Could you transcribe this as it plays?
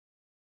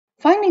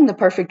Finding the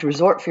perfect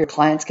resort for your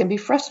clients can be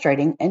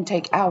frustrating and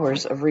take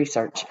hours of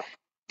research.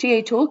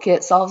 TA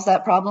Toolkit solves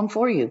that problem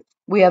for you.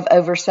 We have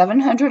over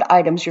 700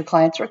 items your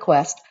clients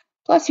request,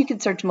 plus you can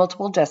search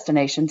multiple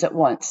destinations at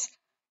once.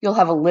 You'll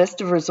have a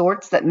list of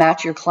resorts that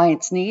match your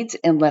clients' needs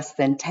in less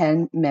than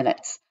 10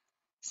 minutes.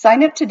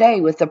 Sign up today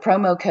with the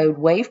promo code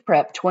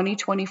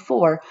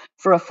WAVEPREP2024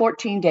 for a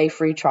 14-day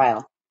free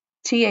trial.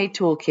 TA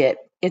Toolkit,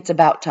 it's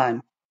about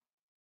time.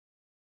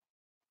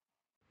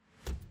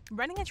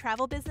 Running a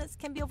travel business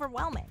can be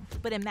overwhelming,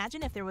 but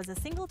imagine if there was a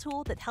single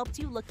tool that helped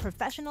you look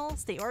professional,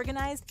 stay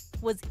organized,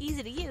 was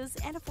easy to use,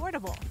 and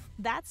affordable.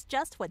 That's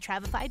just what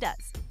Travefy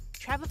does.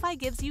 Travefy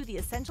gives you the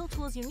essential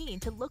tools you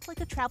need to look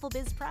like a travel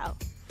biz pro.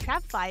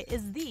 Travefy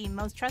is the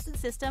most trusted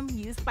system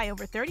used by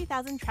over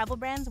 30,000 travel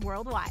brands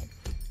worldwide.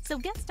 So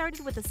get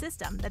started with a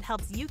system that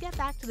helps you get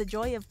back to the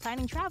joy of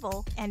planning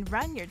travel and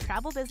run your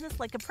travel business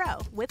like a pro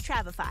with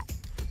Travefy.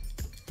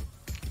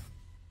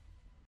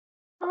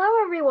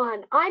 Hello,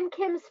 everyone. I'm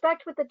Kim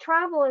Specht with the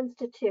Travel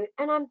Institute,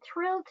 and I'm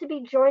thrilled to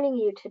be joining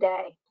you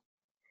today.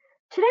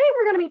 Today,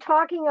 we're going to be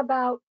talking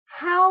about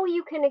how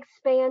you can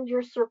expand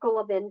your circle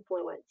of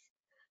influence.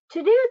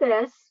 To do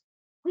this,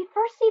 we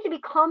first need to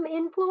become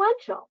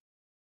influential.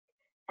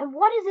 And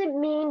what does it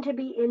mean to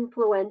be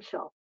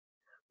influential?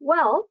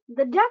 Well,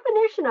 the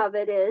definition of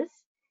it is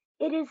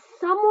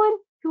someone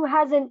who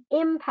has an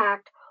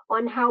impact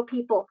on how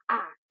people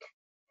act.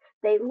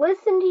 They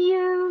listen to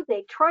you,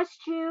 they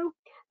trust you,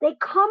 they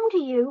come to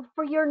you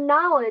for your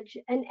knowledge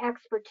and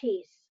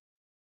expertise.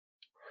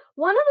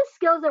 One of the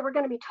skills that we're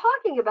going to be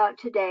talking about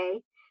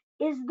today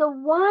is the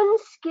one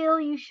skill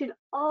you should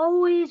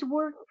always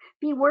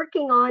be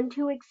working on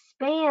to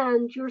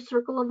expand your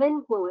circle of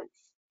influence.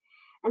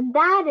 And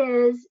that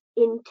is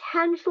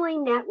intentionally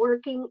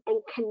networking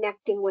and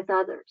connecting with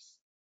others.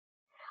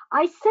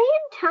 I say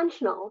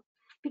intentional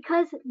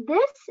because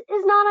this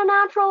is not a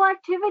natural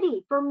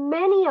activity for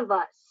many of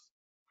us.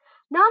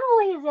 Not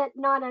only is it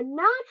not a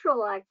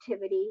natural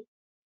activity,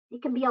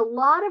 it can be a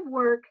lot of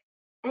work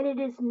and it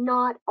is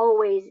not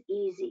always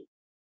easy.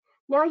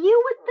 Now,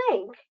 you would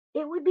think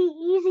it would be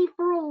easy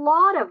for a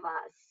lot of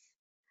us.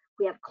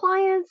 We have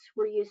clients,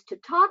 we're used to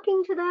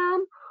talking to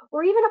them,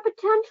 or even a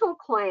potential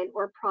client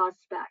or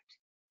prospect.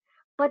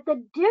 But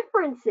the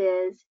difference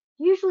is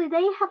usually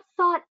they have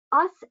sought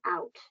us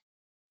out.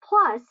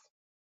 Plus,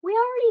 we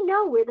already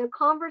know where the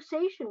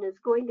conversation is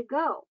going to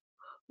go,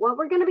 what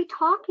we're going to be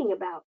talking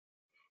about.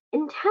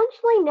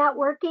 Intentionally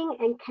networking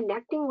and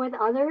connecting with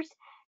others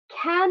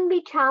can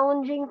be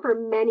challenging for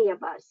many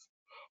of us.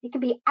 It can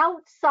be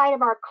outside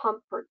of our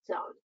comfort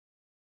zone.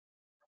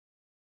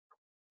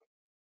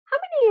 How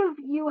many of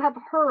you have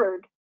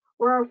heard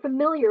or are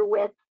familiar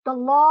with the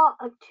law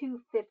of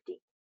 250?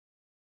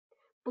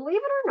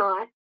 Believe it or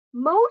not,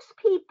 most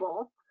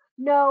people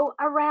know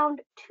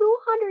around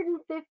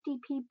 250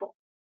 people.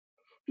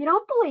 If you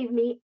don't believe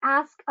me,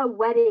 ask a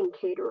wedding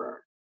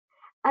caterer.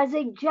 As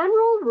a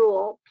general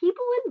rule,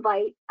 people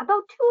invite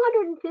about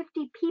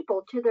 250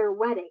 people to their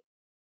wedding.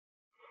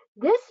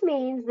 This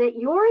means that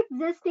your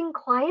existing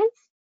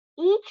clients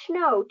each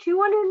know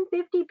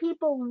 250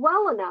 people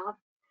well enough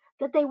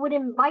that they would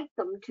invite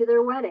them to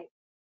their wedding.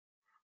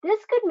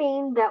 This could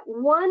mean that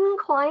one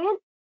client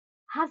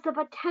has the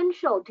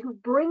potential to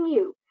bring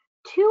you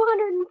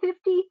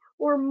 250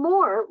 or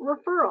more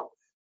referrals.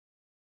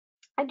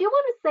 I do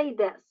want to say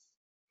this.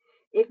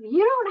 If you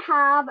don't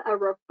have a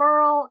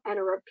referral and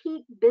a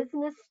repeat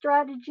business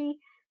strategy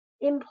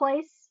in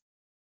place,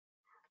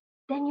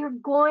 then you're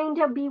going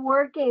to be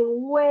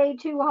working way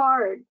too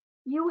hard.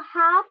 You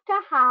have to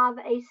have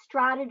a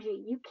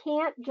strategy. You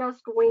can't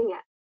just wing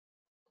it.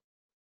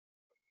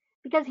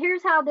 Because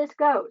here's how this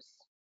goes.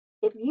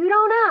 If you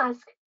don't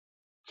ask,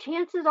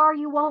 chances are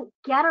you won't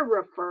get a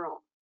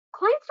referral.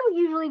 Clients don't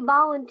usually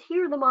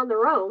volunteer them on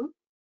their own.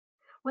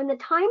 When the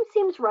time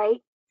seems right,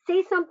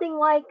 say something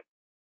like,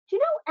 do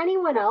you know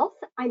anyone else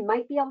I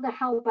might be able to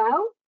help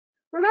out?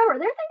 Remember,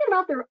 they're thinking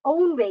about their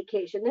own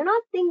vacation. They're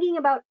not thinking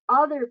about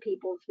other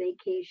people's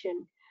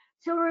vacation.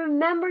 So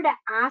remember to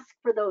ask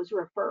for those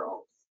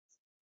referrals.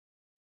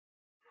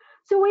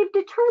 So we've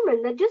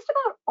determined that just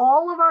about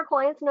all of our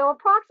clients know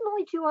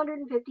approximately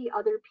 250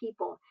 other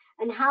people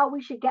and how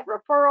we should get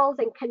referrals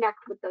and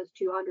connect with those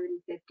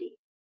 250.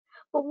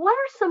 But what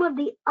are some of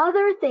the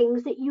other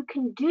things that you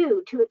can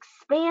do to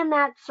expand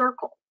that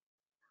circle?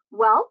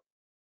 Well,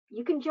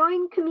 you can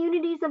join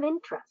communities of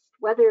interest,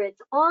 whether it's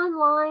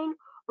online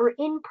or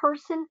in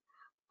person.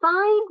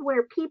 Find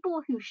where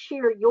people who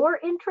share your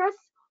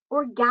interests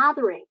or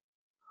gathering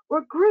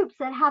or groups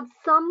that have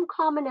some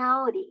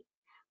commonality.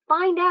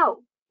 Find out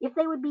if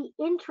they would be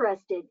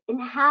interested in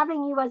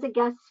having you as a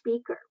guest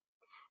speaker.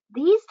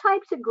 These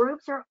types of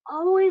groups are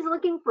always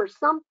looking for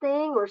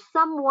something or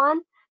someone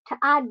to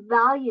add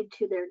value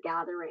to their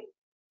gathering.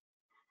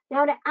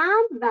 Now, to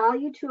add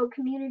value to a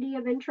community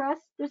of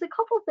interest, there's a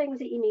couple things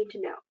that you need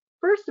to know.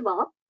 First of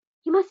all,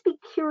 you must be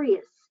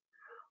curious.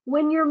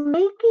 When you're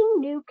making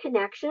new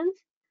connections,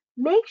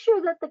 make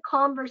sure that the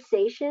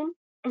conversation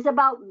is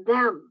about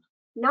them,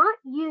 not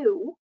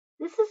you.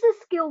 This is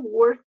a skill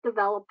worth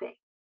developing.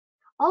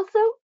 Also,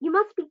 you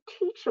must be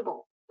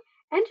teachable.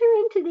 Enter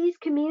into these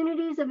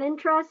communities of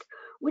interest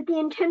with the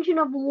intention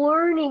of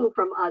learning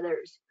from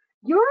others.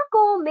 Your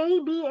goal may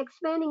be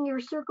expanding your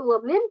circle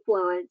of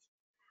influence,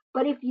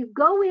 but if you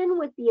go in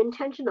with the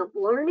intention of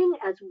learning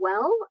as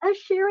well as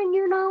sharing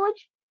your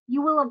knowledge,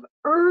 you will have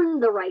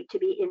earned the right to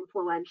be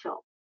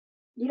influential.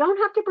 You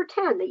don't have to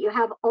pretend that you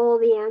have all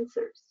the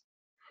answers.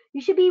 You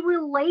should be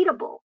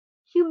relatable.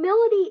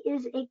 Humility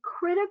is a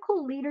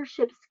critical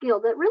leadership skill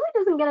that really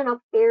doesn't get enough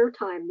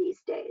airtime these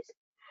days.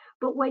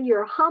 But when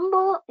you're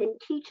humble and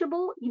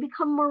teachable, you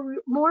become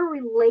more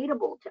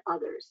relatable to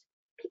others.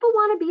 People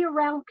want to be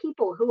around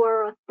people who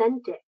are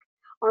authentic,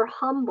 are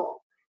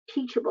humble,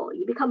 teachable.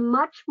 You become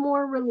much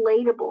more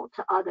relatable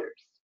to others.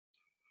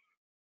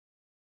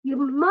 You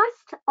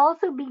must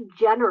also be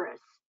generous.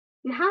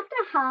 You have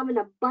to have an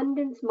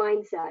abundance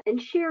mindset and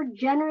share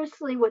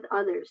generously with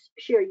others.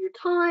 Share your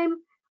time,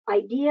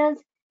 ideas,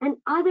 and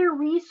other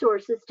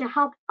resources to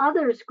help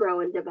others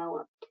grow and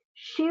develop.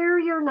 Share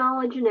your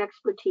knowledge and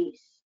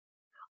expertise.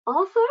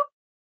 Also,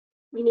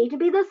 you need to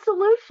be the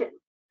solution.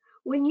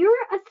 When you're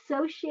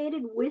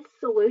associated with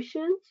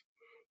solutions,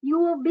 you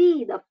will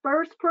be the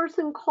first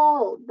person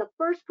called, the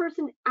first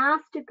person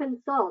asked to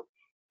consult,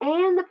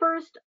 and the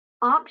first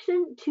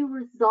option to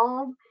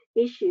resolve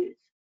issues.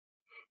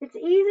 It's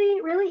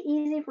really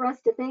easy for us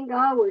to think,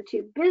 oh, we're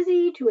too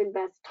busy to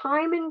invest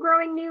time in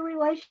growing new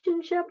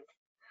relationships.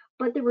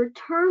 But the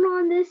return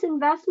on this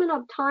investment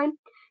of time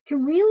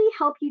can really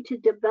help you to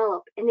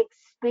develop and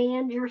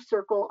expand your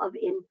circle of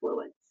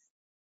influence.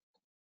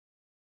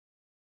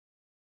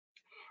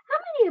 How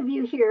many of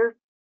you here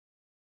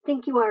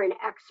think you are an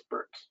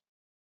expert?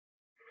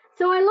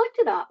 So I looked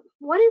it up.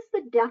 What is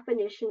the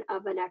definition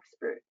of an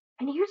expert?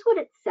 And here's what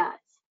it says.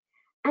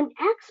 An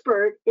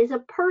expert is a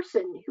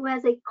person who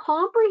has a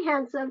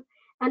comprehensive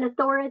and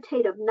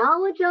authoritative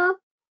knowledge of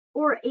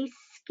or a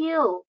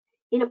skill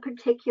in a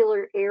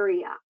particular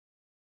area.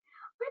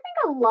 I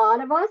think a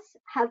lot of us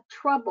have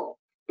trouble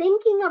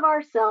thinking of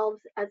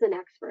ourselves as an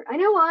expert. I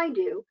know I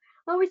do.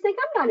 I always think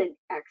I'm not an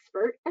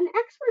expert. An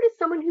expert is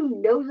someone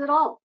who knows it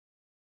all.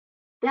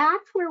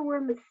 That's where we're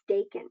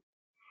mistaken.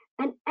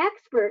 An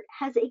expert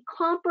has a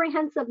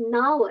comprehensive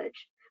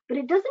knowledge, but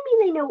it doesn't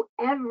mean they know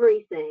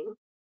everything.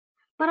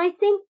 But I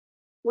think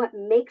what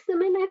makes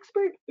them an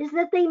expert is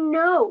that they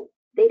know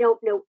they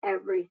don't know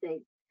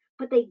everything,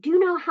 but they do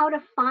know how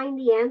to find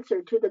the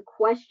answer to the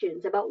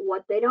questions about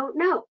what they don't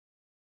know.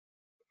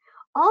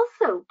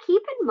 Also,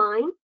 keep in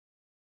mind,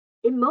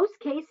 in most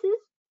cases,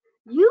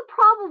 you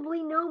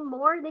probably know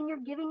more than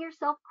you're giving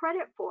yourself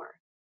credit for.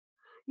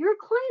 Your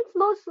clients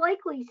most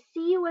likely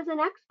see you as an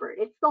expert.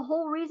 It's the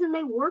whole reason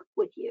they work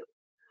with you.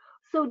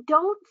 So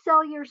don't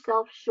sell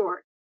yourself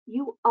short.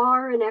 You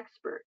are an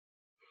expert.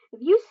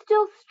 If you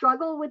still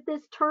struggle with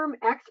this term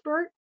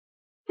expert,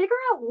 figure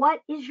out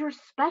what is your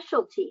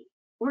specialty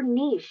or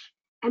niche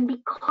and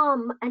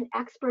become an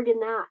expert in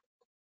that.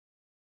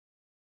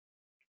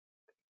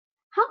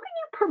 How can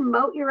you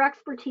promote your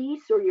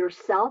expertise or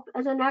yourself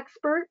as an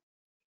expert?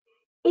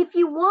 If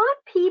you want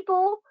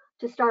people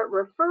to start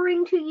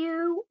referring to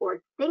you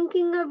or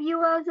thinking of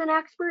you as an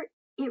expert,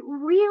 it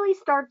really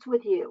starts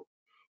with you.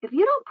 If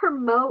you don't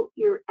promote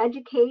your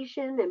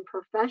education and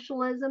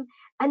professionalism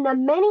and the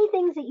many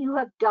things that you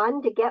have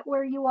done to get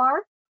where you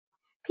are,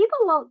 people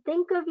won't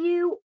think of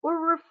you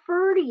or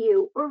refer to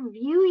you or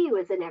view you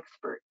as an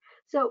expert.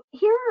 So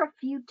here are a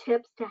few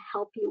tips to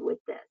help you with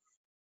this.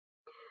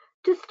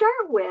 To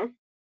start with,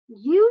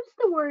 use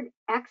the word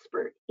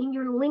expert in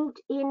your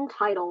LinkedIn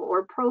title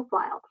or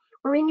profile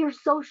or in your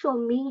social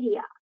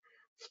media.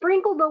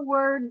 Sprinkle the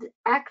words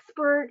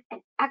expert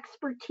and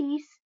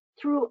expertise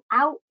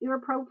throughout your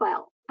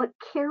profile, but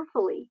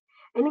carefully,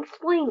 and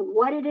explain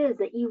what it is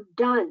that you've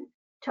done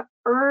to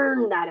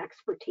earn that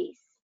expertise.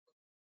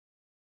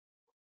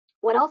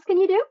 What else can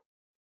you do?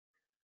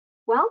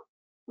 Well,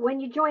 when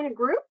you join a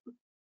group,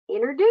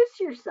 introduce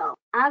yourself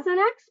as an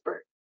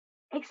expert.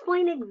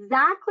 Explain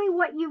exactly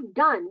what you've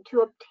done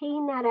to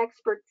obtain that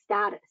expert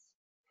status.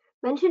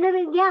 Mention it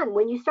again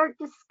when you start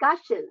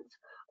discussions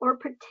or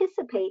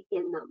participate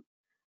in them.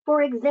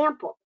 For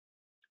example,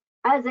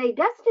 as a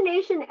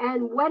destination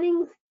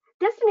weddings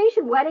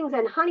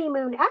and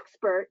honeymoon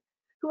expert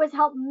who has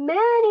helped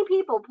many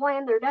people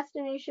plan their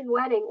destination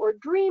wedding or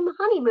dream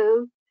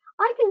honeymoon,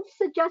 I can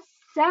suggest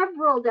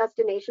several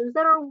destinations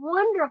that are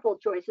wonderful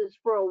choices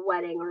for a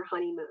wedding or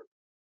honeymoon.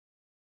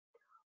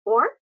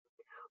 Or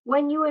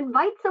when you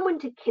invite someone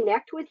to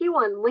connect with you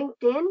on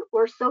LinkedIn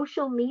or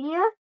social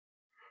media,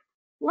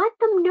 let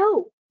them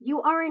know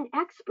you are an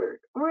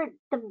expert, or at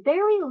the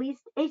very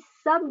least, a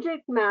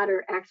subject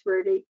matter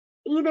expert,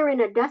 either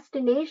in a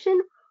destination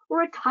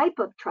or a type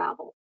of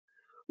travel.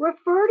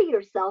 Refer to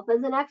yourself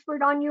as an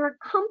expert on your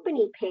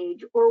company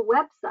page or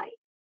website.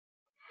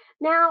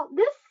 Now,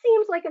 this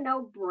seems like a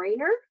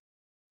no-brainer,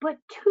 but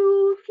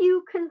too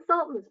few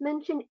consultants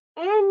mention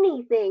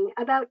anything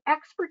about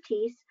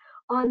expertise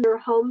on their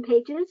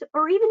homepages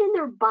or even in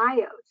their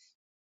bios.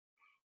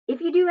 If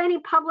you do any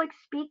public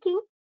speaking,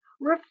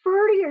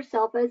 Refer to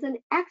yourself as an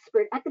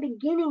expert at the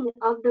beginning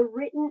of the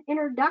written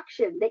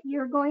introduction that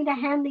you're going to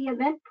hand the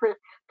event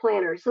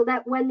planner, so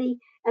that when the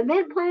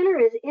event planner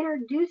is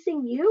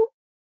introducing you,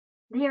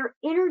 they are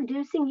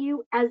introducing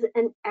you as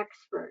an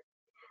expert.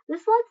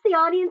 This lets the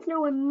audience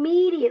know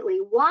immediately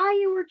why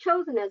you were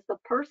chosen as the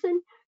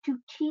person to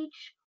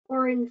teach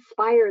or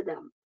inspire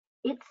them.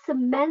 It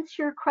cements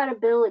your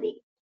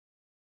credibility.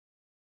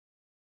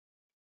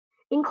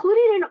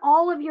 Included in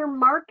all of your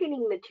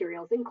marketing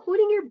materials,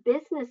 including your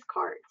business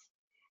cards.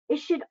 It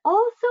should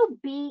also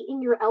be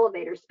in your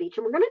elevator speech.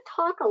 And we're going to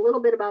talk a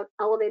little bit about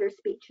elevator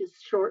speeches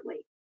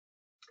shortly.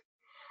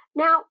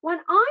 Now, when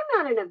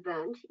I'm at an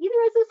event,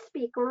 either as a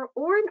speaker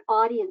or an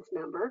audience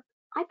member,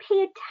 I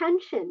pay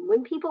attention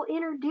when people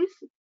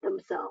introduce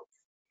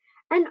themselves.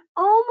 And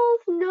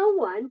almost no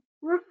one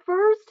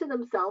refers to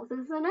themselves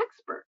as an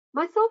expert,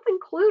 myself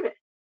included.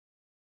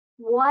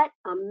 What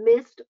a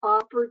missed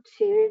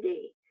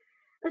opportunity.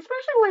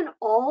 Especially when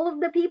all of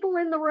the people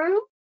in the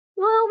room,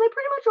 well, they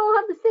pretty much all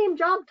have the same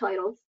job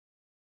titles.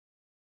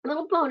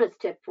 Little bonus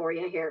tip for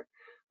you here.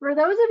 For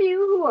those of you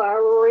who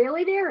are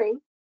really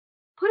daring,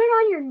 put it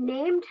on your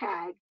name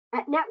tag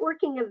at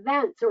networking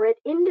events or at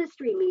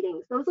industry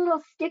meetings. Those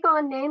little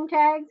stick-on name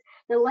tags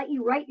that let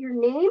you write your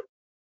name,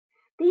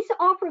 these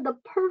offer the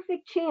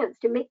perfect chance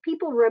to make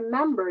people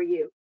remember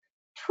you.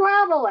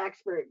 Travel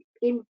expert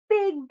in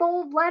big,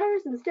 bold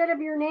letters instead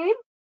of your name.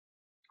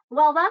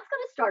 Well, that's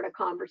going to start a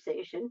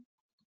conversation.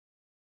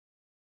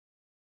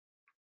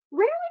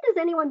 Rarely does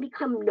anyone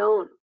become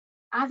known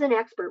as an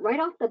expert right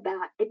off the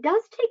bat. It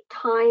does take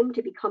time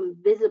to become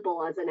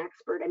visible as an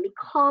expert and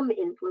become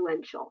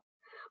influential.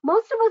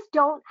 Most of us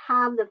don't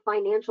have the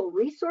financial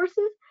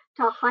resources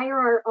to hire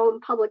our own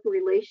public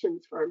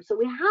relations firm, so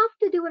we have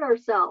to do it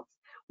ourselves.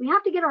 We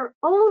have to get our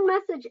own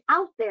message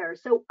out there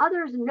so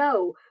others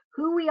know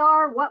who we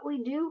are, what we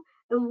do,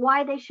 and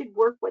why they should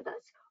work with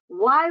us,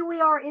 why we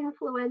are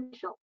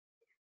influential.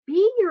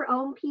 Being your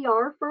own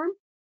PR firm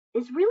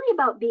is really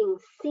about being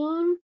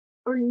seen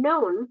or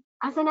known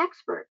as an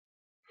expert.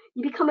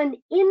 You become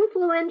an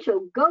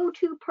influential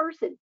go-to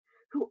person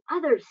who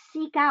others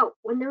seek out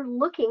when they're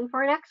looking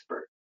for an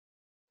expert.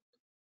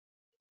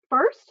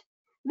 First,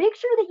 make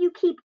sure that you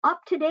keep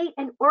up-to-date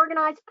and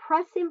organized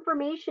press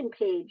information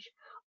page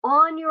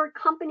on your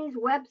company's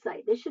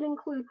website. This should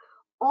include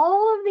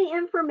all of the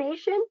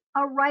information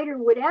a writer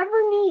would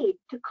ever need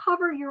to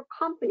cover your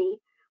company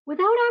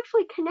without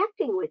actually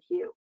connecting with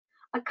you.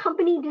 A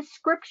company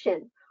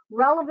description,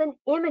 relevant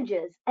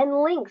images,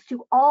 and links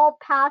to all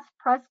past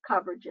press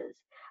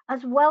coverages,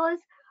 as well as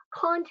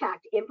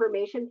contact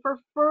information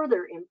for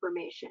further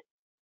information.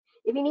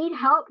 If you need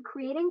help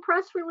creating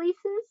press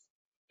releases,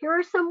 here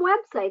are some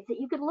websites that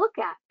you could look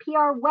at: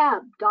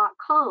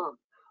 prweb.com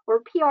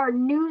or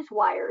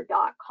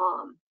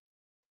prnewswire.com.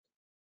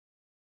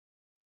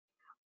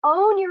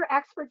 Own your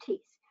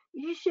expertise.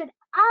 You should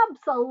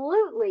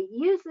absolutely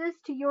use this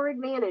to your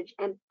advantage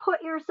and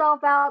put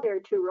yourself out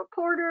there to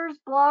reporters,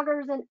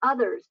 bloggers, and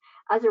others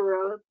as a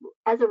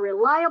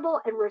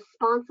reliable and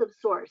responsive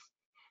source.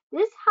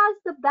 This has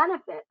the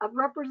benefit of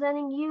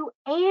representing you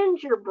and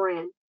your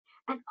brand,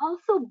 and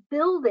also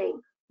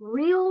building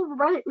real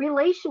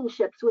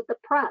relationships with the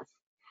press.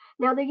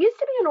 Now, there used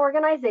to be an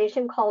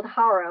organization called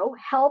HARO,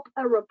 Help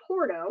a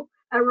Reporter.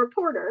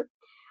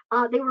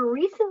 They were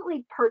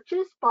recently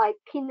purchased by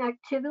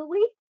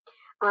Connectively.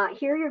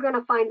 Here you're going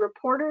to find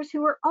reporters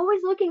who are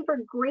always looking for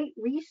great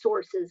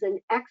resources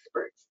and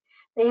experts.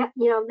 They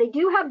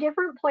do have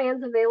different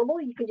plans available.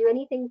 You can do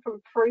anything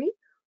from free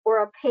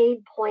or a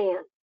paid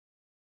plan.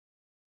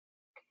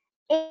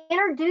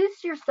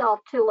 Introduce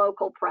yourself to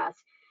local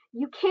press.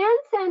 You can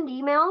send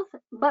emails,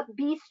 but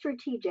be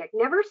strategic.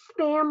 Never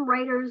spam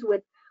writers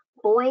with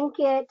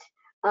blanket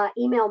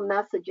email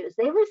messages.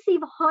 They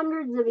receive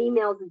hundreds of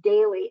emails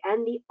daily,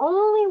 and the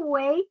only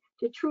way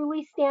to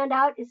truly stand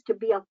out is to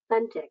be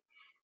authentic.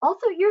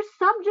 Also, your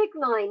subject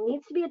line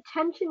needs to be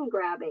attention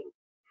grabbing.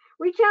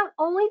 Reach out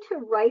only to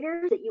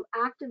writers that you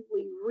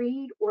actively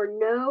read or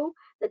know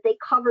that they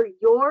cover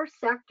your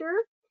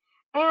sector,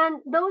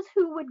 and those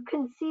who would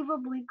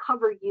conceivably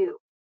cover you.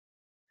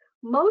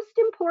 Most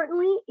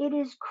importantly, it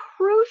is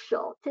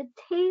crucial to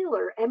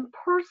tailor and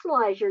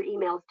personalize your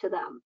emails to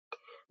them.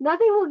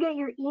 Nothing will get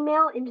your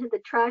email into the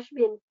trash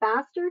bin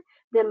faster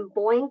than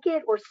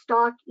blanket or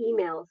stock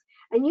emails.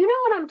 And you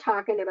know what I'm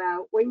talking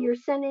about when you're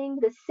sending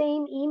the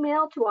same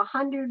email to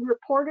 100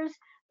 reporters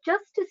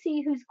just to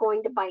see who's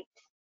going to bite.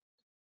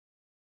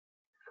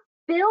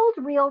 Build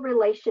real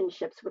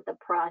relationships with the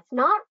press,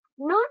 not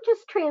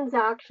just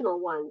transactional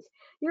ones.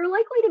 You're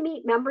likely to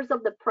meet members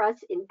of the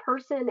press in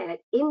person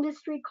at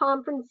industry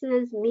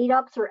conferences,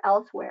 meetups, or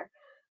elsewhere.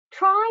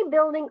 Try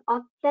building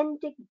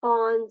authentic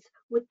bonds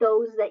with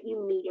those that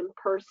you meet in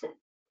person.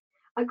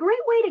 A great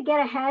way to get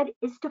ahead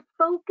is to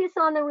focus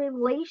on the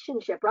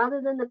relationship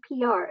rather than the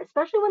PR,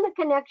 especially when the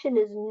connection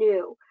is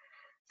new.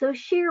 So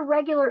share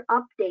regular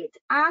updates,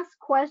 ask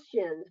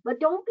questions, but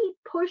don't be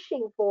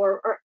pushing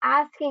for or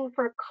asking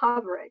for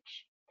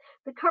coverage.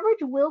 The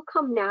coverage will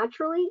come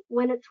naturally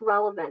when it's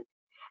relevant.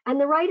 And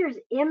the writer's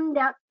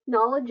in-depth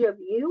knowledge of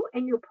you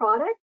and your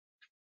product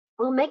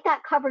will make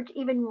that coverage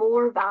even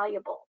more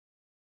valuable.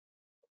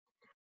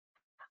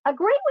 A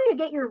great way to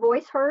get your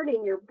voice heard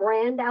and your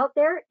brand out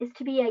there is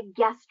to be a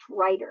guest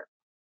writer.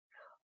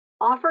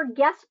 Offer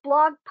guest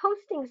blog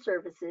posting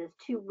services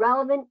to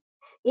relevant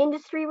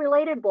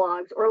industry-related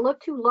blogs, or look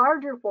to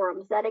larger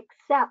forums that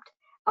accept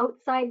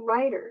outside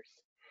writers.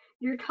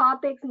 Your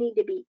topics need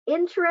to be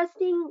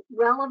interesting,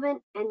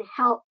 relevant, and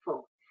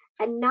helpful,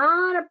 and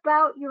not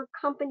about your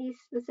company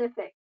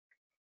specifically.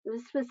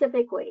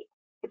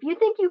 If you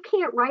think you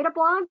can't write a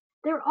blog,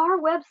 there are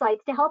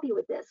websites to help you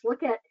with this.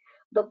 Look at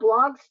the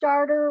Blog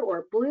Starter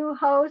or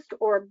Bluehost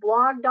or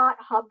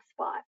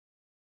blog.hubspot.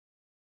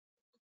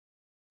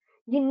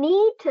 You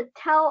need to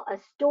tell a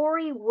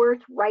story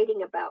worth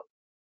writing about.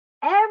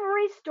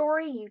 Every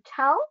story you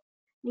tell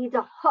needs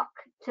a hook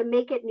to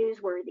make it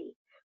newsworthy.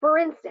 For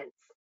instance,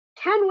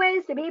 10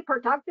 ways to be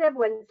productive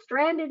when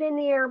stranded in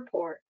the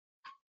airport,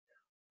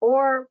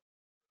 or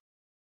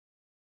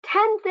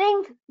 10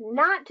 things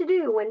not to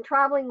do when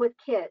traveling with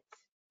kids.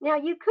 Now,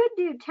 you could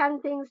do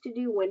 10 things to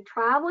do when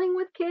traveling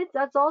with kids.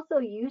 That's also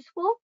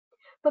useful,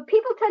 but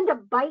people tend to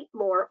bite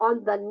more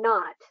on the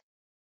not.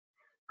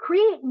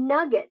 Create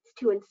nuggets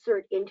to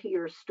insert into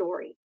your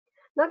story.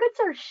 Nuggets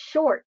are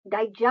short,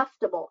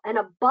 digestible, and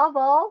above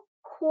all,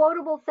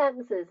 quotable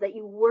sentences that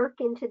you work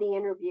into the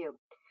interview.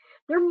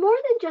 They're more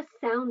than just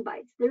sound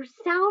bites. They're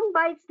sound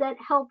bites that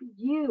help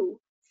you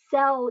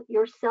sell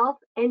yourself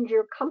and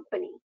your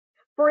company.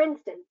 For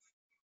instance,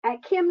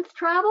 at Kim's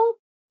Travel,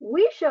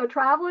 we show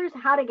travelers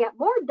how to get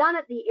more done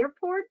at the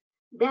airport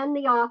than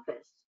the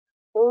office.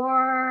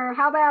 Or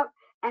how about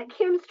at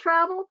Kim's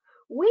Travel,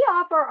 we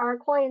offer our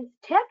clients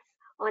tips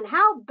on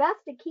how best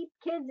to keep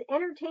kids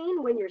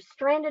entertained when you're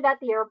stranded at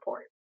the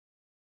airport.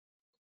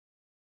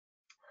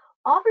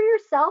 Offer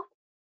yourself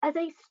as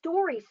a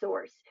story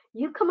source.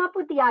 You come up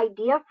with the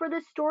idea for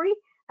the story,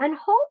 and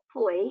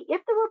hopefully,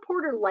 if the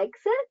reporter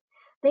likes it,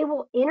 they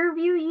will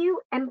interview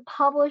you and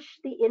publish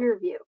the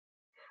interview.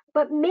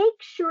 But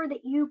make sure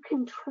that you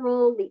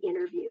control the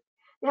interview.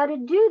 Now, to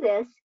do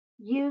this,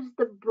 use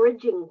the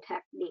bridging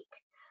technique.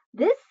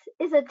 This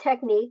is a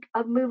technique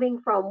of moving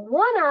from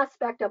one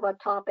aspect of a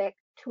topic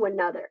to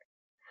another.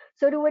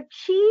 So to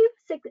achieve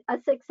a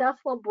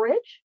successful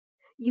bridge,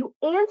 you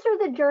answer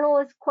the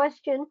journalist's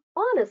question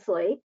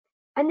honestly,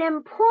 and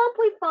then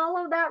promptly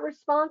follow that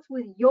response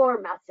with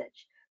your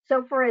message.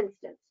 So for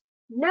instance,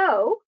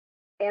 no,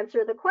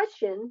 answer the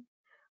question,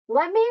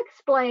 let me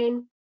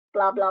explain,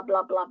 blah, blah,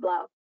 blah, blah,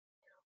 blah.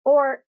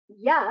 Or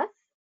yes,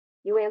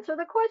 you answer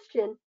the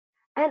question,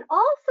 and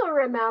also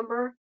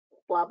remember,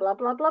 blah, blah,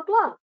 blah, blah,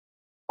 blah.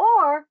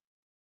 Or,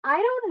 I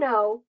don't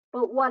know,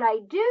 but what I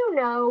do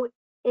know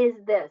is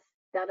this,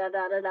 da, da,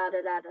 da, da, da,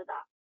 da, da,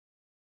 da.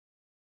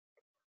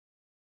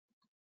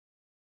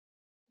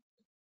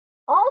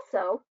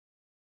 Also,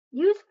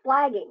 use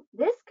flagging.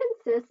 This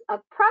consists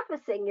of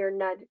prefacing your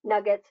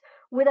nuggets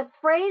with a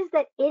phrase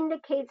that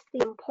indicates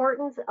the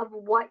importance of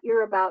what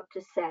you're about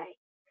to say.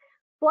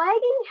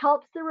 Flagging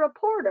helps the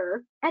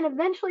reporter and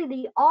eventually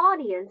the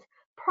audience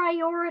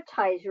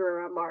prioritize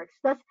your remarks,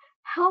 thus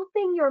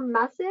helping your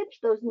message,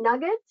 those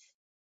nuggets,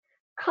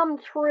 come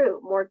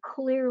through more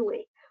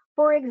clearly.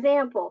 For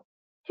example,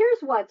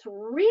 here's what's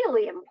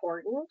really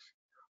important,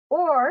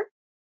 or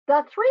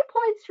the 3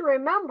 points to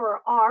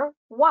remember are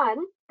 1,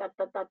 da,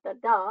 da, da, da,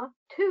 da,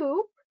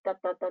 2, da,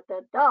 da, da, da,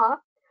 da,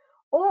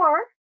 or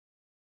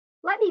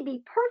let me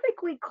be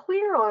perfectly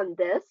clear on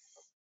this,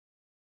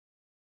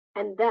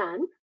 and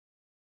then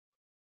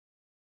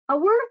a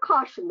word of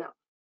caution though.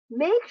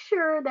 Make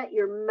sure that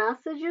your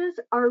messages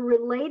are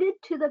related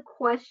to the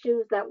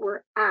questions that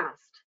were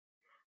asked.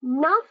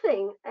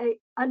 Nothing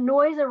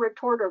annoys a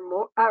reporter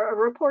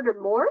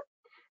more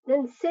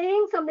than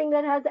saying something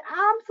that has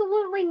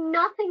absolutely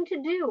nothing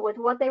to do with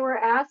what they were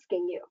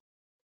asking you.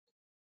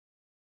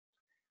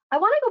 I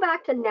want to go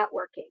back to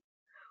networking.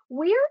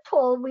 We're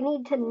told we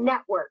need to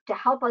network to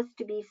help us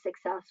to be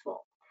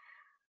successful.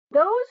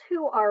 Those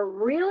who are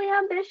really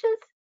ambitious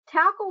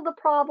tackle the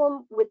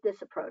problem with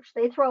this approach.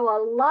 They throw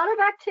a lot of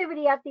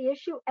activity at the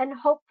issue and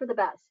hope for the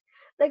best.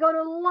 They go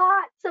to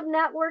lots of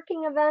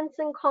networking events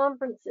and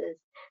conferences.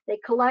 They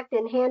collect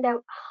and hand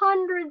out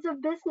hundreds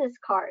of business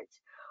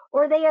cards,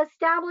 or they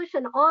establish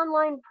an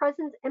online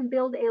presence and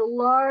build a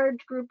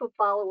large group of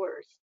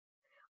followers.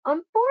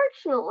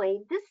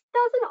 Unfortunately, this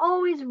doesn't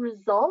always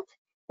result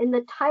in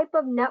the type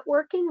of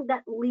networking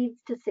that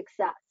leads to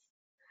success.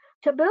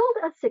 To build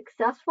a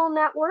successful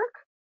network,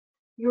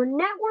 your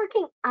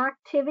networking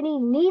activity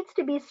needs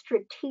to be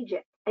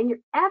strategic, and your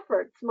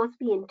efforts must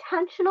be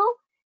intentional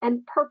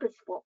and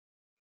purposeful.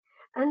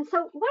 And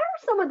so what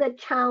are some of the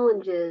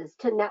challenges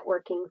to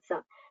networking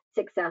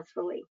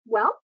successfully?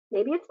 Well,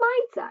 maybe it's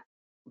mindset.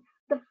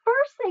 The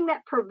first thing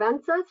that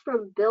prevents us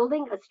from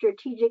building a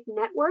strategic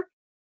network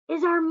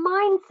is our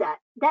mindset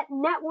that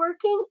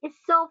networking is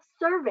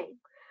self-serving.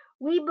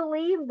 We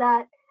believe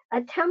that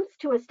attempts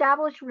to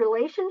establish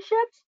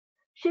relationships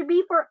should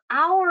be for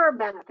our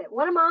benefit.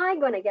 What am I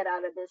going to get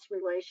out of this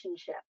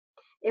relationship?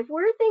 If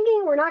we're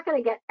thinking we're not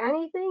going to get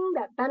anything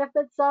that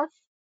benefits us,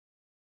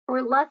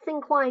 we're less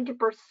inclined to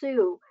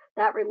pursue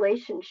that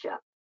relationship.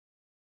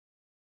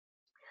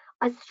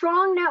 A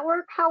strong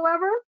network,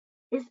 however,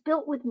 is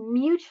built with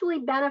mutually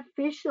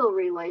beneficial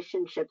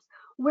relationships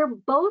where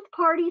both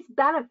parties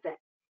benefit.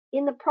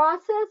 In the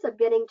process of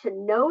getting to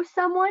know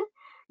someone,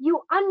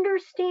 you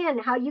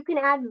understand how you can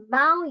add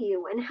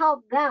value and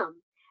help them,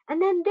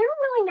 and then they're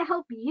willing to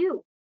help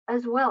you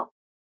as well.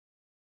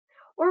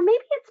 Or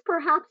maybe it's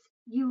perhaps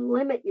you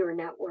limit your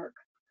network.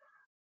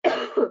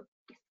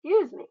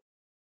 Excuse me.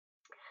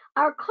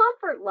 Our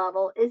comfort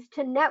level is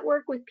to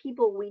network with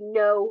people we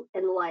know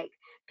and like,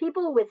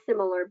 people with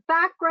similar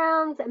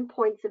backgrounds and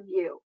points of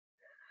view.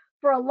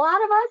 For a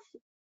lot of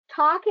us,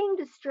 talking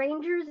to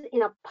strangers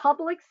in a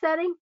public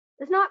setting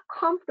is not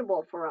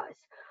comfortable for us.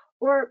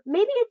 Or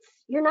maybe it's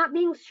you're not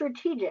being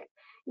strategic.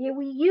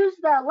 We use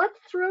the let's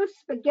throw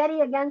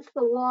spaghetti against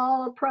the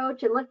wall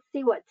approach and let's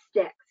see what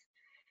sticks.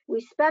 We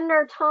spend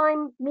our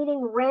time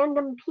meeting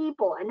random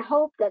people and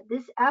hope that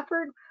this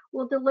effort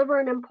will deliver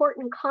an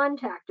important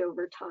contact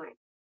over time.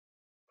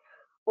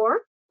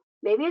 Or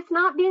maybe it's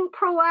not being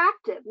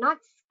proactive, not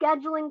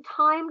scheduling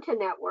time to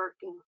network.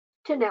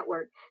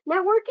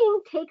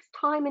 Networking takes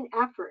time and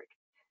effort.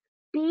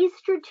 Be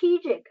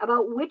strategic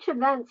about which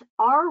events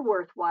are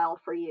worthwhile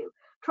for you.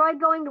 Try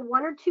going to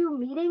one or two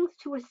meetings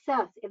to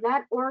assess if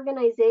that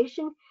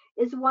organization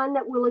is one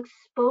that will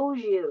expose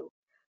you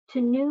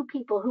to new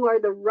people who are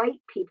the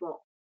right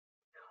people.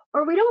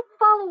 Or we don't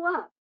follow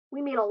up.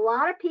 We meet a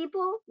lot of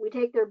people, we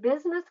take their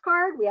business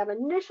card, we have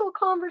initial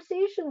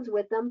conversations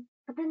with them,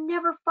 but then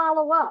never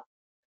follow up.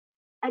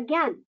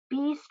 Again,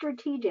 be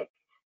strategic.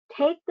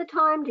 Take the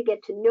time to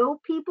get to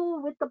know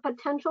people with the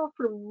potential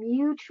for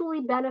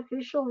mutually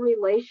beneficial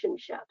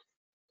relationships.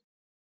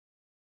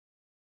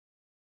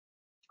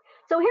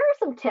 So here are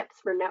some tips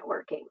for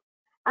networking.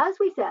 As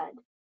we said,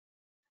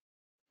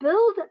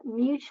 build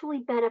mutually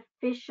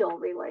beneficial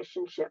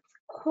relationships.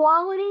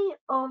 Quality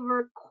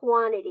over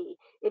quantity.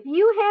 If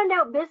you hand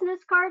out business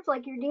cards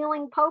like you're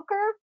dealing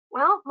poker,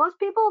 well, most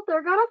people,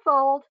 they're going to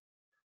fold.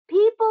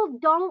 People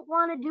don't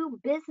want to do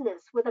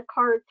business with a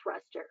card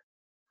thruster.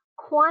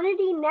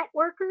 Quantity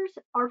networkers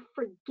are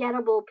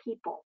forgettable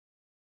people.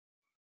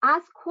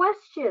 Ask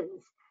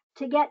questions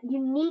to get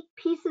unique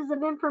pieces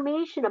of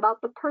information about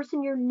the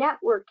person you're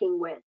networking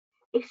with.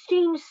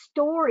 Exchange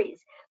stories.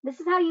 This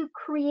is how you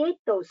create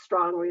those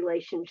strong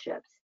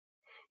relationships.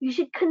 You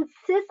should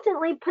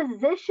consistently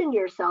position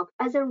yourself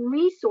as a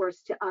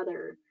resource to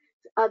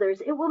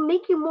others. It will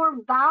make you more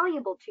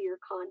valuable to your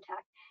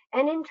contact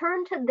and in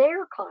turn to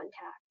their contacts.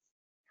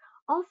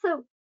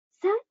 Also,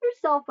 set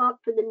yourself up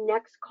for the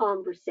next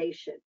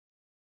conversation.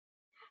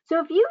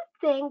 So if you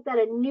think that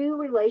a new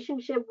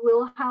relationship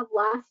will have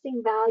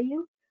lasting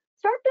value,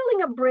 start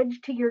building a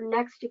bridge to your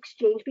next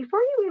exchange before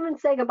you even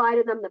say goodbye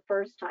to them the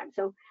first time.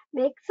 So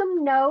make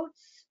some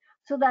notes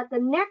so that the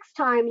next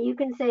time you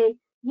can say,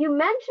 you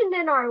mentioned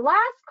in our last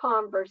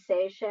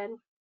conversation,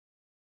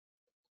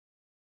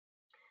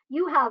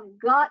 you have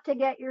got to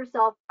get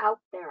yourself out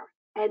there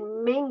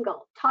and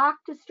mingle, talk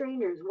to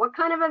strangers. What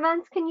kind of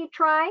events can you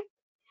try?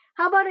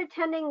 How about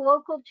attending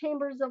local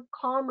chambers of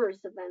commerce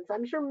events?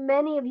 I'm sure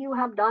many of you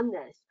have done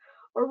this.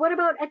 Or what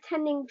about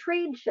attending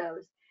trade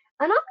shows?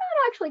 And I'm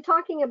not actually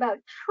talking about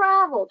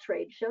travel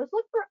trade shows.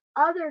 Look for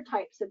other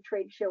types of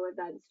trade show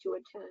events to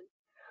attend.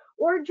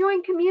 Or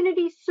join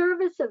community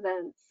service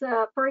events.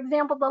 For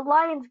example, the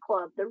Lions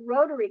Club, the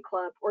Rotary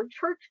Club, or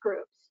church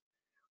groups.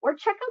 Or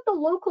check out the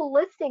local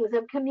listings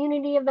of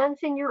community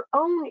events in your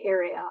own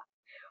area.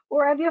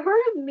 Or have you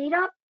heard of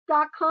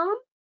meetup.com?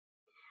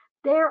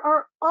 There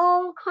are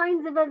all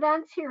kinds of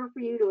events here for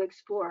you to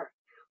explore.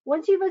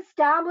 Once you've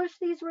established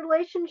these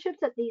relationships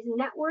at these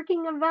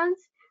networking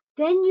events,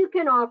 then you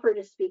can offer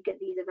to speak at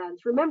these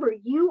events. Remember,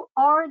 you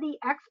are the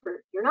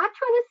expert. You're not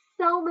trying to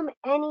sell them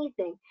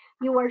anything.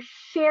 You are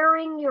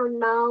sharing your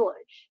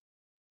knowledge.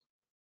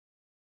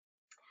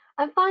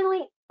 And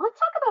finally, let's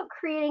talk about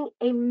creating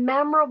a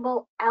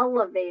memorable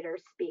elevator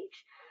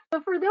speech.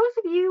 So for those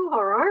of you who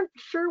aren't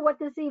sure what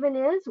this even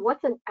is,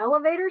 what's an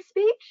elevator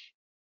speech?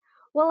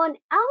 Well, an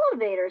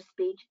elevator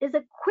speech is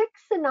a quick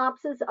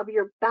synopsis of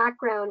your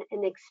background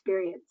and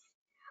experience.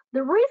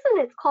 The reason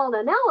it's called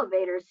an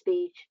elevator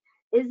speech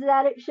is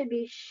that it should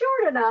be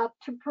short enough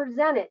to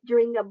present it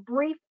during a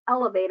brief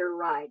elevator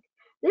ride.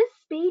 This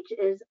speech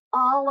is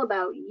all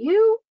about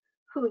you,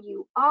 who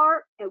you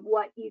are, and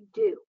what you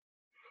do.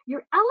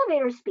 Your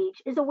elevator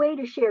speech is a way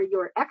to share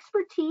your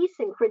expertise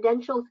and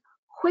credentials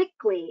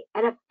quickly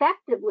and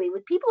effectively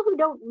with people who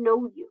don't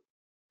know you.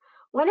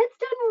 When it's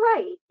done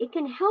right, it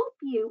can help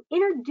you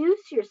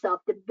introduce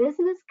yourself to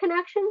business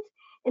connections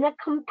in a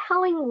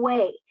compelling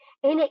way,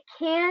 and it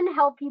can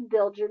help you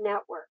build your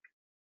network.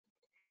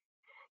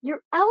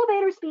 Your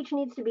elevator speech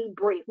needs to be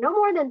brief, no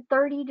more than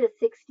 30 to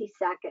 60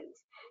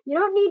 seconds. You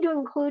don't need to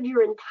include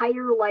your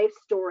entire life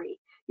story.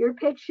 Your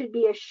pitch should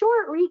be a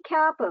short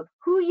recap of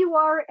who you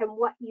are and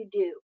what you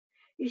do.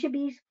 You should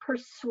be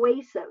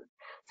persuasive.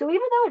 So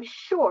even though it's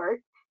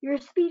short, your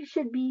speech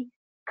should be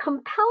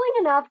compelling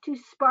enough to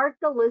spark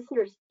the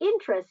listener's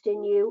interest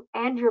in you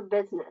and your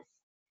business.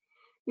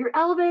 Your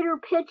elevator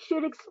pitch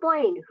should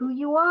explain who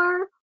you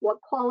are,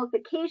 what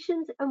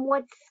qualifications, and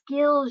what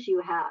skills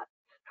you have.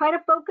 Try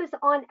to focus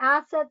on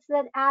assets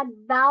that add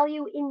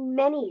value in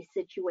many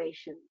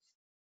situations.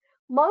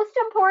 Most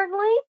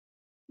importantly,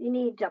 you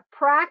need to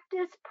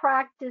practice,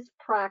 practice,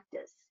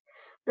 practice.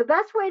 The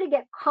best way to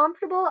get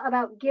comfortable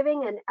about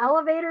giving an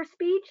elevator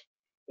speech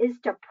is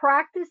to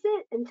practice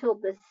it until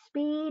the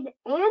speed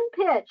and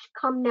pitch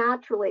come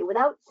naturally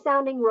without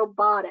sounding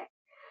robotic.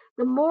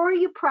 The more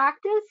you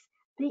practice,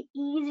 the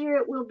easier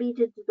it will be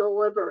to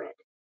deliver it.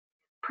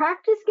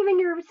 Practice giving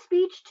your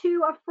speech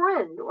to a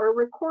friend or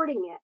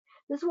recording it.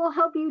 This will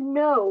help you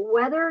know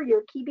whether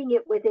you're keeping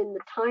it within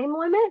the time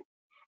limit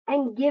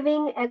and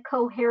giving a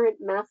coherent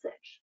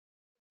message.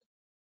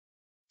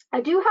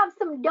 I do have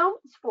some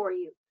don'ts for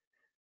you.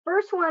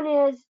 First one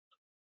is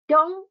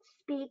don't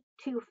speak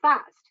too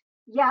fast.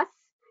 Yes,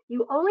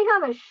 you only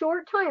have a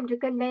short time to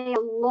convey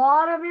a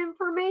lot of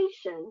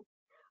information,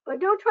 but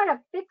don't try to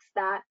fix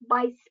that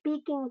by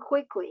speaking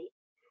quickly.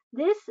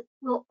 This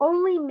will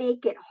only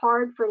make it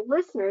hard for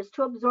listeners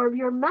to absorb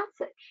your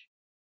message.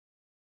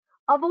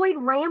 Avoid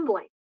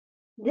rambling.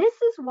 This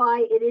is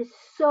why it is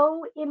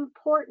so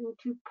important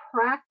to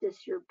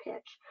practice your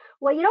pitch.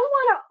 Well, you don't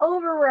want to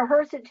over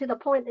rehearse it to the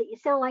point that you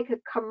sound like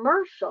a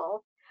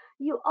commercial.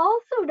 You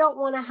also don't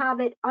want to have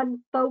it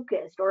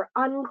unfocused or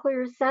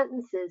unclear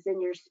sentences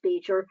in your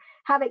speech or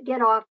have it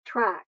get off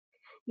track.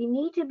 You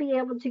need to be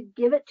able to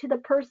give it to the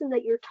person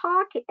that you're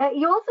talking.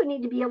 You also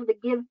need to be able to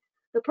give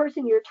the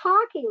person you're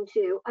talking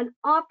to an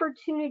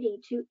opportunity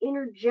to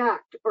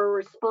interject or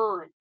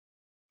respond.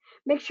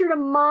 Make sure to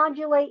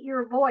modulate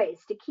your voice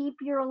to keep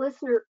your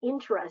listener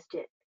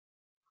interested.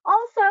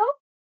 Also,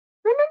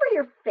 remember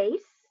your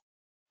face.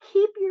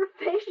 Keep your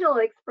facial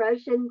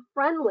expression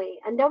friendly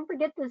and don't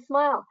forget to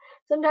smile.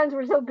 Sometimes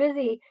we're so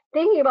busy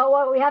thinking about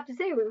what we have to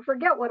say, we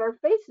forget what our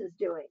face is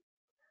doing.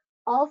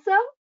 Also,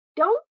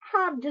 don't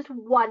have just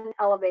one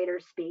elevator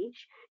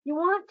speech. You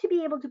want to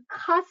be able to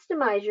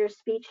customize your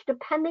speech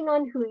depending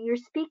on who you're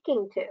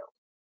speaking to.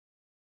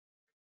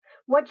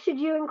 What should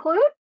you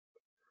include?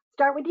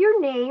 Start with your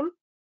name,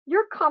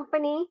 your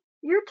company,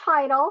 your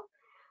title,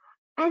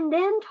 and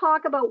then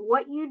talk about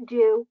what you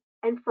do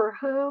and for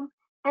whom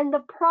and the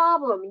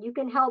problem you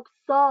can help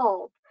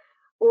solve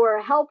or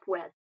help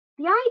with.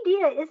 The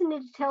idea isn't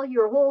to tell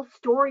your whole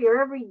story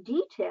or every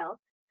detail,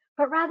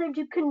 but rather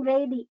to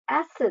convey the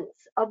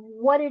essence of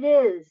what it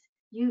is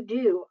you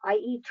do,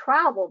 i.e.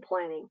 travel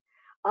planning.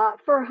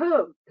 For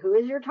whom? Who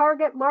is your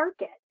target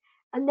market?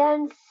 And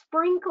then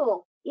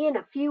sprinkle in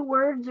a few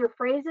words or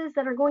phrases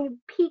that are going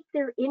to pique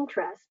their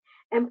interest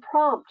and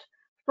prompt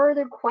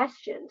further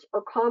questions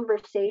or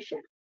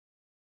conversation.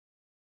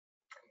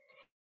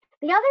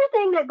 The other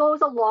thing that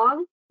goes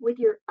along with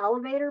your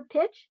elevator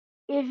pitch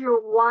is your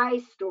why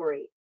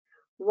story.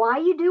 Why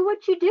you do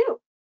what you do.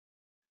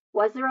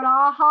 Was there an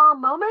aha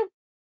moment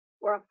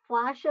or a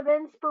flash of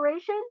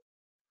inspiration?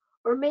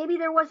 Or maybe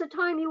there was a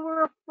time you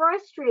were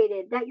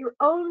frustrated that your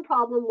own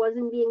problem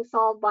wasn't being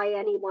solved by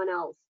anyone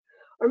else.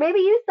 Or maybe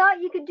you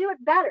thought you could do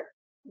it better.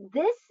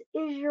 This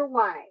is your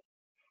why,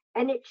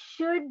 and it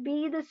should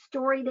be the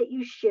story that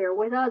you share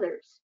with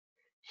others.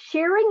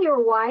 Sharing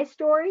your why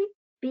story,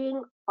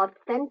 being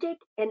authentic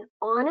and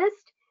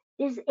honest,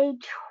 is a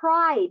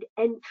tried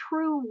and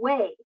true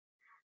way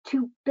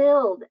to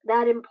build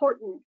that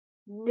important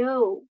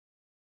know,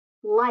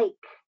 like,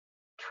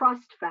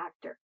 trust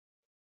factor.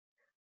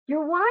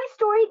 Your why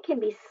story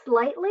can be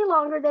slightly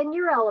longer than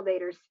your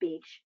elevator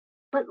speech,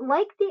 but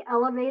like the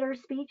elevator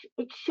speech,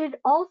 it should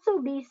also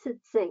be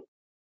succinct.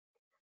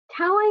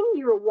 Telling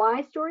your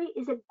why story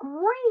is a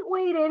great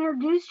way to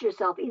introduce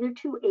yourself either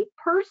to a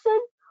person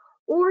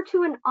or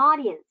to an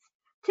audience.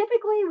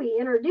 Typically, we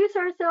introduce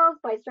ourselves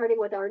by starting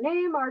with our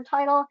name, our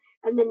title,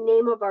 and the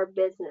name of our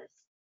business.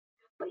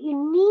 But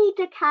you need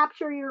to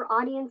capture your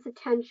audience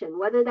attention,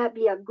 whether that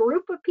be a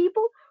group of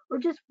people or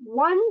just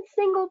one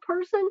single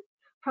person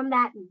from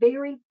that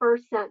very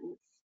first sentence.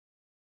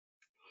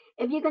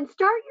 If you can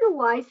start your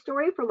why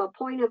story from a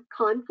point of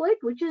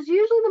conflict, which is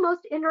usually the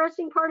most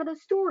interesting part of the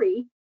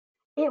story,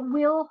 it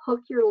will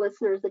hook your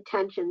listeners'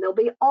 attention. They'll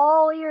be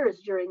all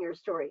ears during your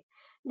story.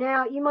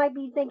 Now, you might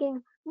be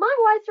thinking, my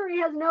why story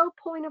has no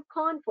point of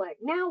conflict.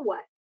 Now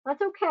what?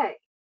 That's okay.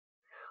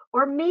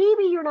 Or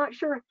maybe you're not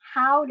sure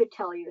how to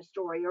tell your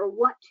story or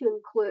what to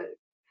include.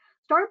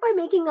 Start by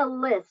making a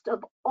list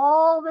of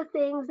all the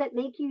things that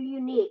make you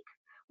unique.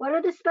 What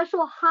are the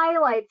special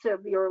highlights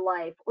of your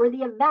life or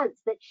the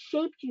events that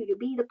shaped you to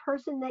be the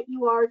person that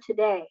you are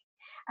today?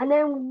 And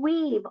then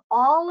weave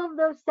all of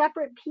those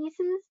separate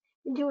pieces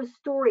into a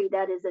story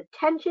that is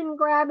attention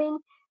grabbing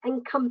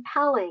and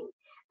compelling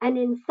and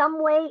in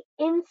some way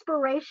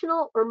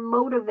inspirational or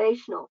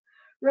motivational.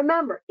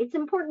 Remember, it's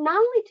important not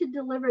only to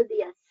deliver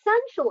the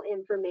essential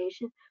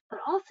information, but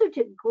also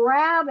to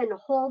grab and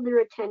hold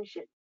their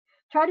attention.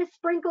 Try to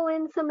sprinkle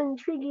in some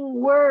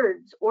intriguing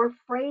words or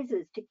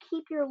phrases to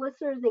keep your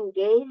listeners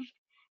engaged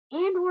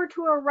and or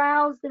to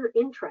arouse their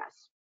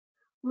interest.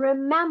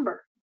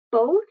 Remember,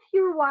 both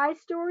your why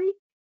story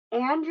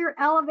and your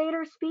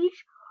elevator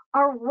speech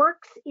are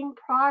works in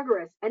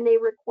progress, and they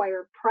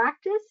require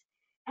practice,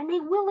 and they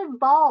will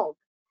evolve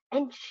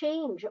and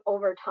change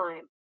over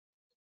time.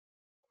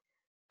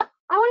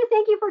 I want to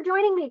thank you for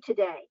joining me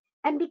today.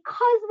 And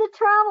because the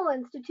Travel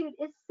Institute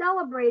is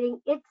celebrating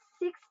its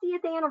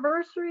 60th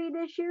anniversary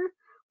this year,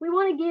 we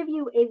want to give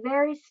you a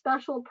very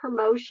special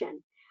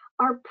promotion.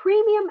 Our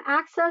premium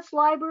access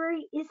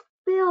library is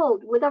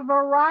filled with a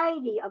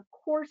variety of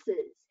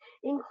courses,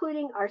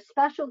 including our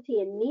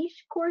specialty and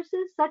niche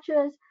courses, such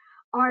as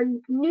our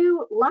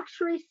new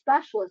luxury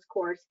specialist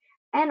course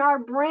and our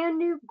brand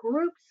new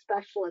group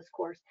specialist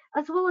course,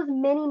 as well as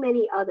many,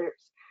 many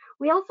others.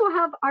 We also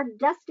have our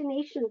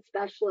destination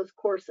specialist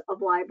course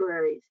of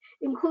libraries,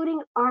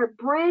 including our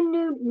brand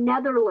new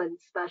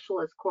Netherlands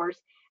specialist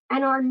course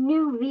and our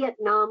new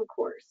Vietnam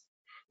course.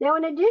 Now,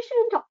 in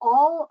addition to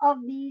all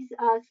of these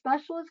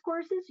specialist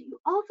courses, you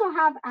also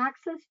have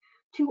access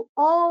to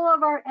all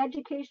of our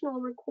educational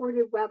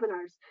recorded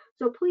webinars.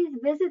 So please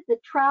visit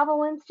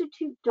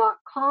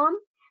thetravelinstitute.com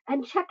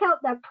and check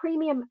out that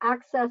premium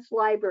access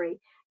library.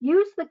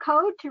 Use the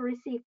code to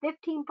receive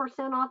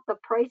 15% off the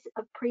price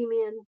of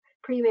premium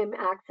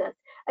access.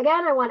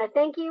 Again, I want to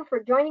thank you for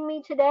joining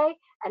me today,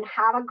 and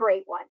have a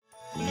great one.